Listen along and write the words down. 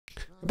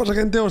¿Qué pasa,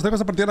 gente? Os dejo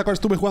esta partida en la cual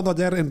estuve jugando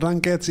ayer en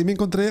Rankeds y me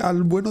encontré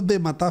al bueno de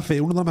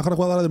Matafe, uno de los mejores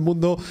jugadores del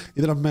mundo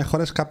y de los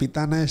mejores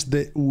capitanes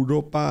de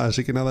Europa.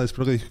 Así que nada,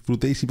 espero que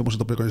disfrutéis y vamos a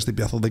tope con este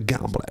pedazo de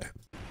gameplay.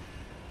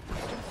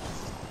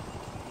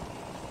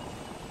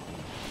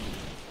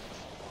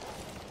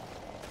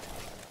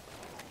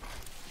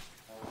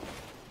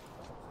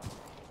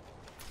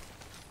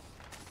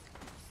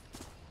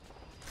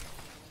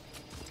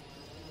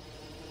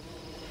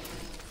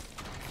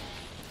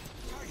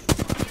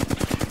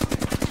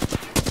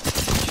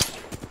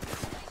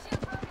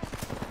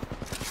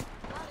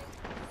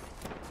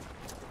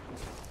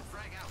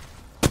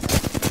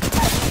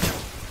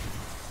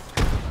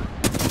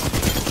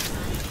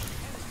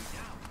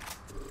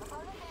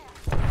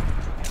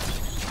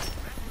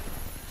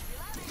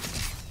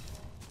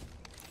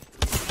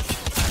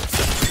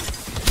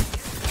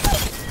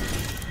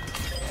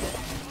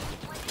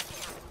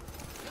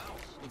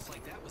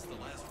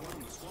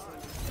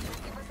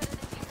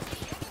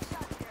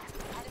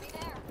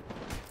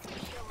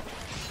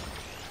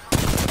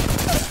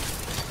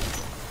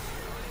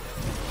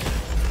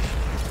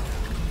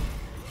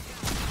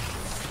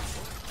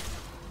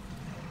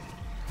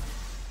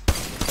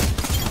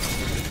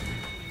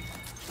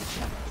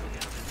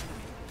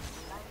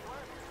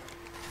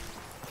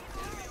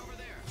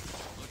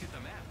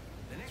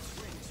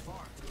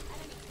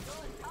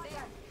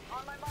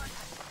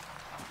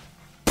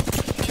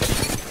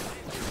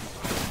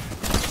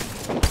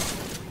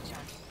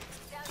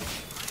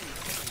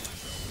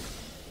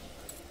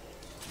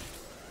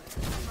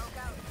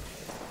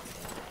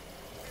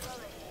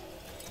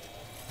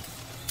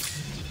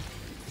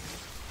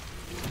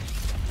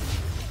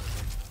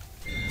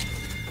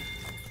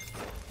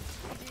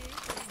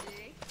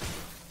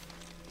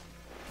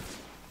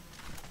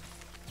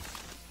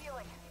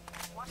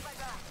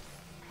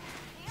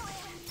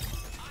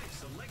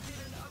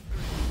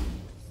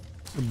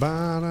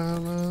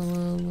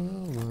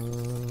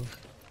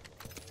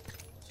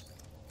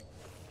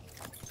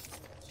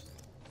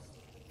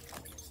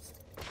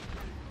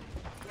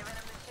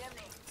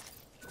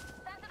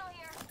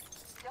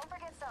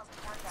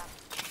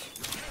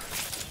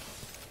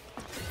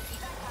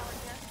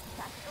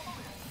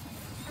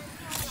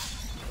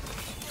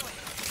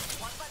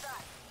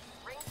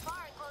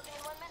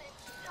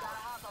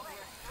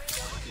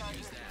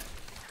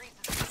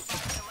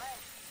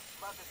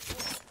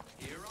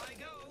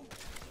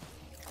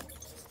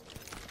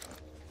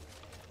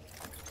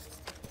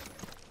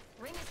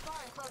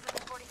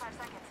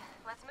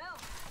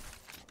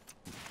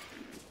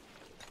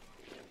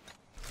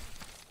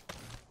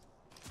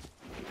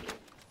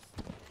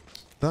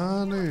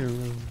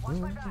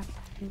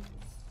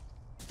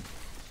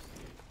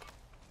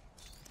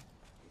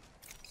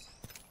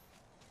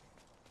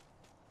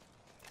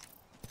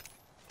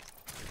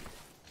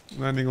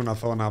 No hay ninguna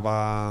zona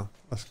para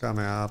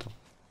escanear.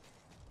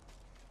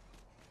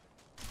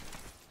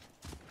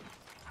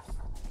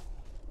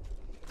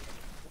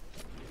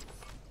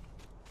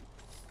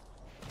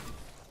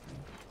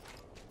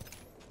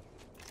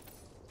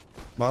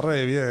 Va a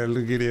revivir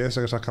el guiri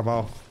ese que se ha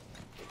escapado.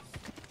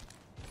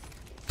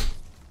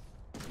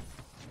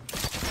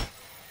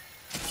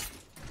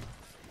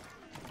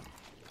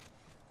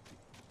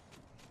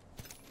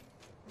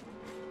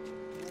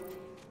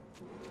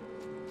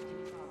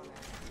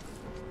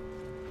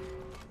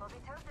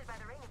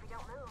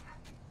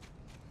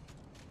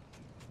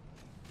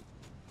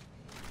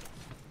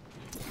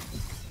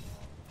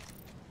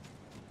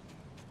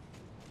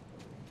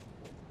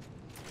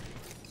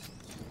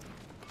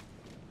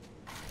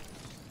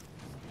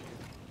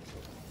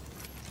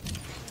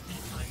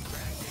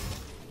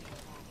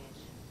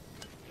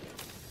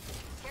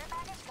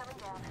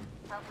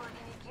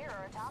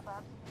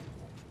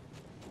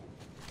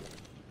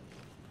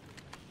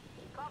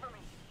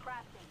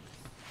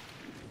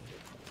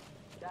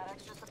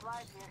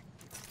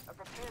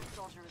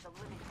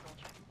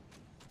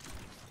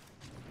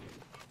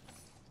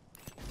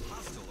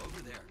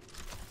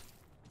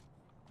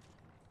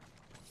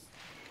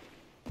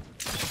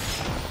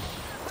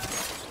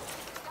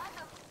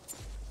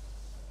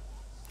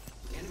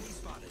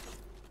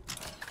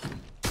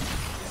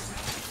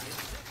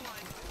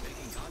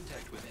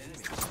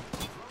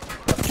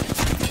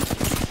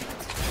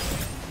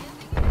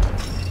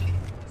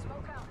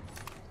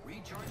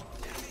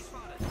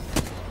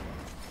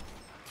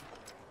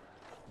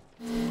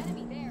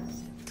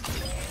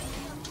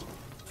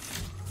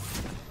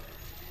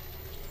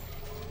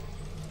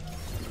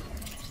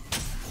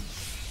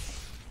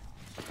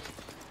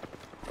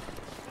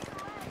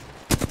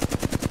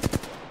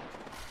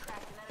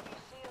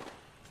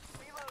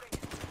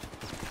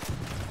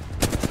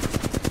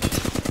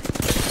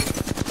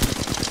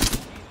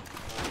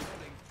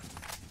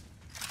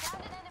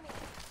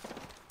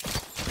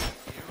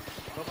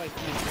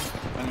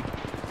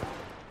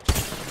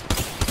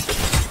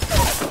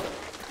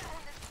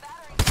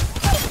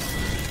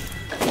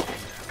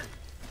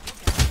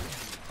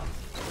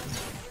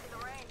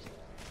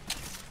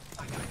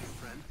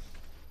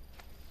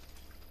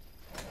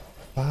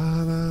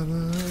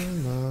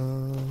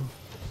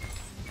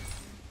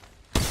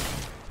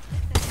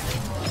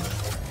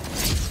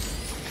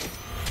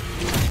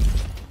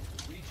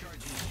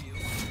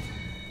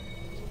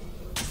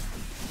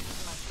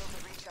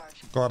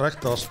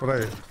 Correcto,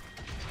 spray.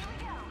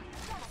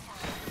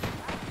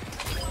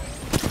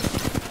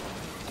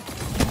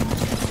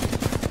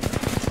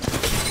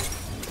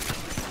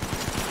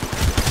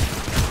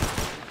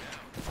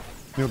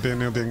 New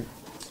team.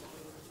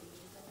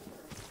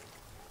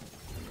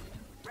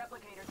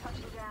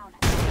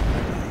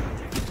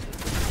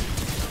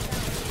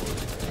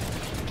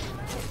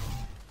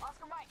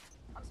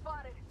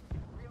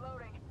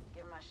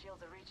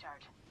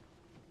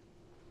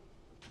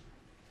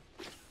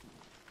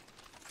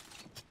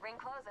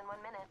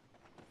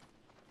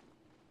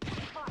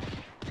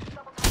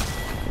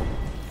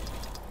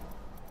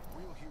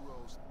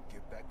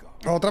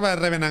 Otra vez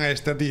Revenant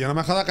este, tío. No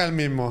me joda que es el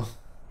mismo.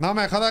 No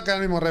me joda que es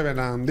el mismo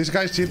Revenant. This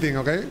guy is cheating,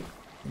 ¿ok?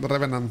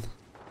 Revenant.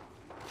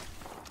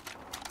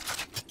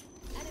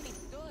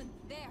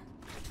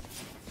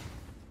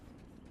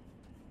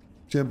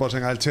 Siempre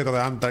en el cheto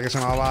de antes que se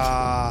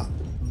llamaba...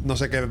 No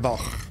sé qué dog.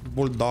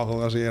 Bulldog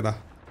o así era.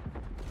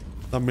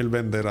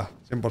 2020 era.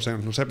 100%.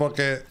 No sé por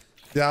qué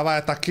llevaba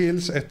estas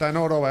kills. Está en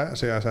oro, ¿eh?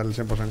 Sí, es el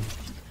 100%.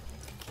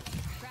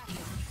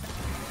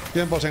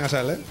 100% es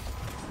él, ¿eh?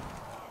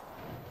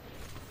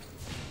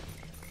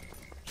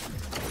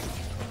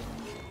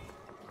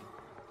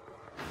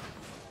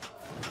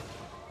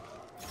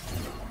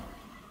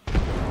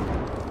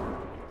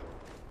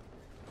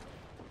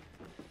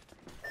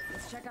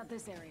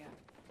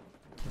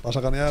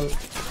 Pasa, canal.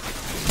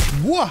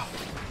 ¡Buah!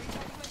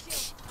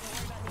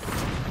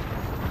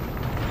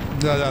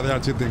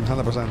 Ya, cheating,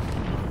 100%.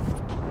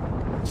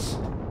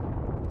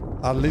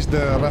 At least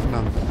the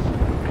Revenant.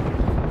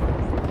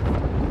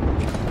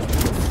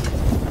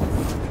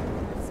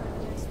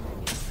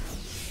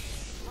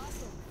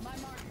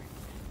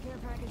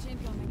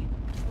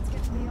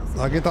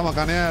 Aquí estamos,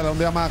 Caniel, un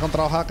día más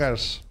contra los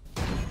hackers.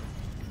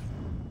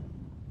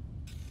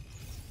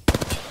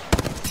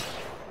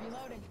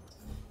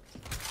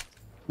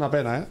 Una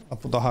pena, ¿eh? Los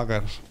putos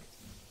hackers.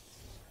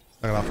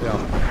 Desgraciado.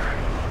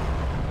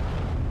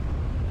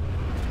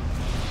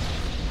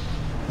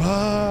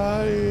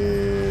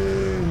 Bye.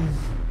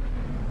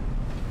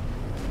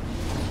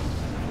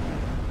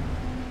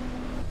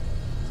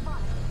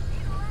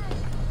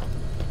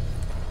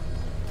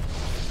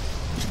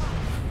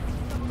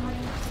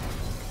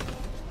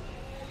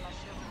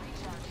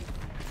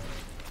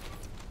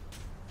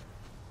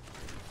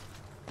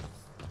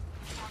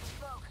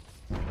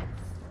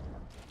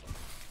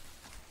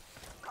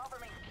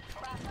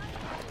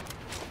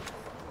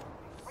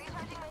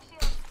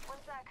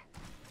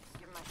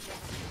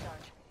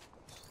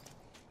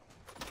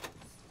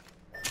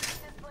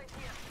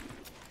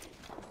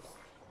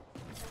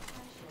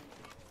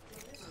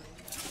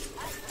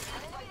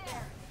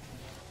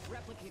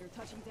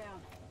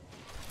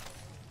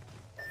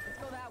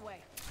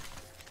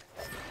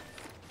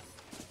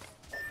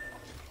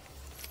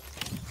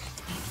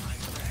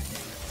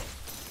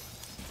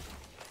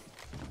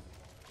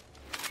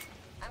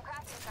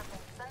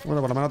 Bueno,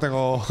 por lo menos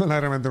tengo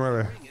la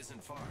R29.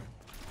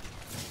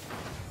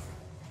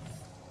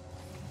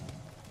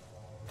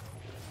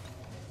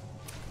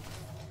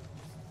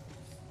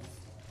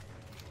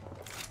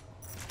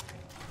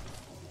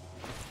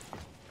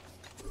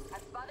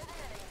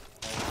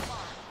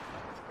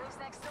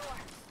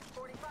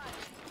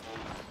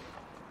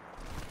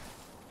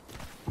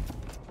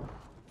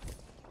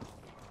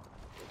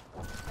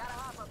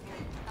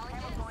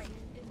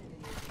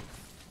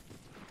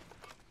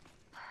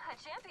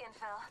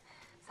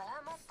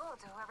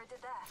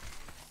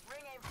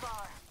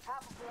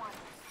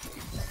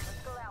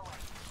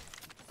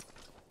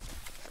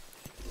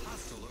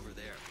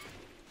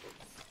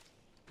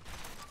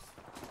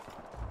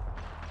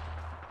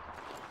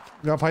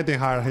 You're fighting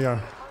hard here.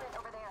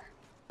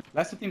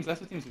 Last two teams.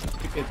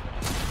 Pick it.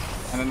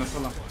 And then the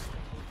solo.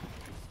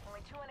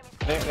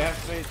 They have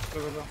straight.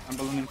 Go. I'm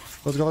ballooning.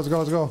 Let's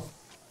go.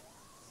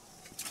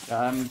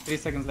 Yeah, I'm 3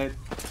 seconds late.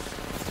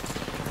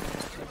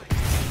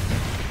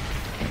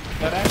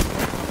 Dead end.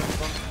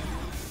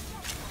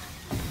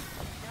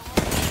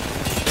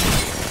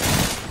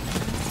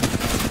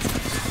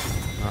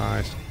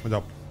 Nice. Good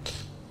job.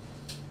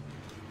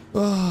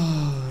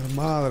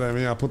 Madre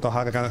mía, puto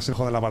hacker que se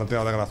jode la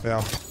partida,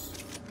 desgraciado.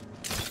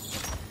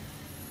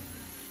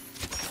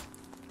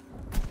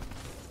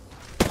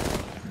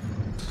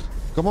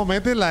 ¿Cómo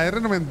mete la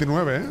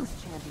R99,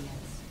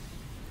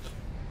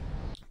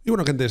 Y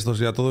bueno, gente, esto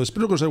sería todo.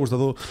 Espero que os haya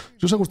gustado.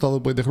 Si os ha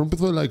gustado, podéis dejar un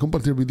pedazo de like,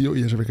 compartir el vídeo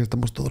y ya sabéis que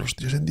estamos todos los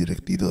días en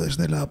directito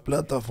desde la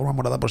plataforma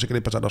morada por si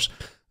queréis pasaros.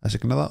 Así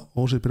que nada,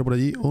 os espero por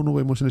allí o nos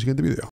vemos en el siguiente vídeo.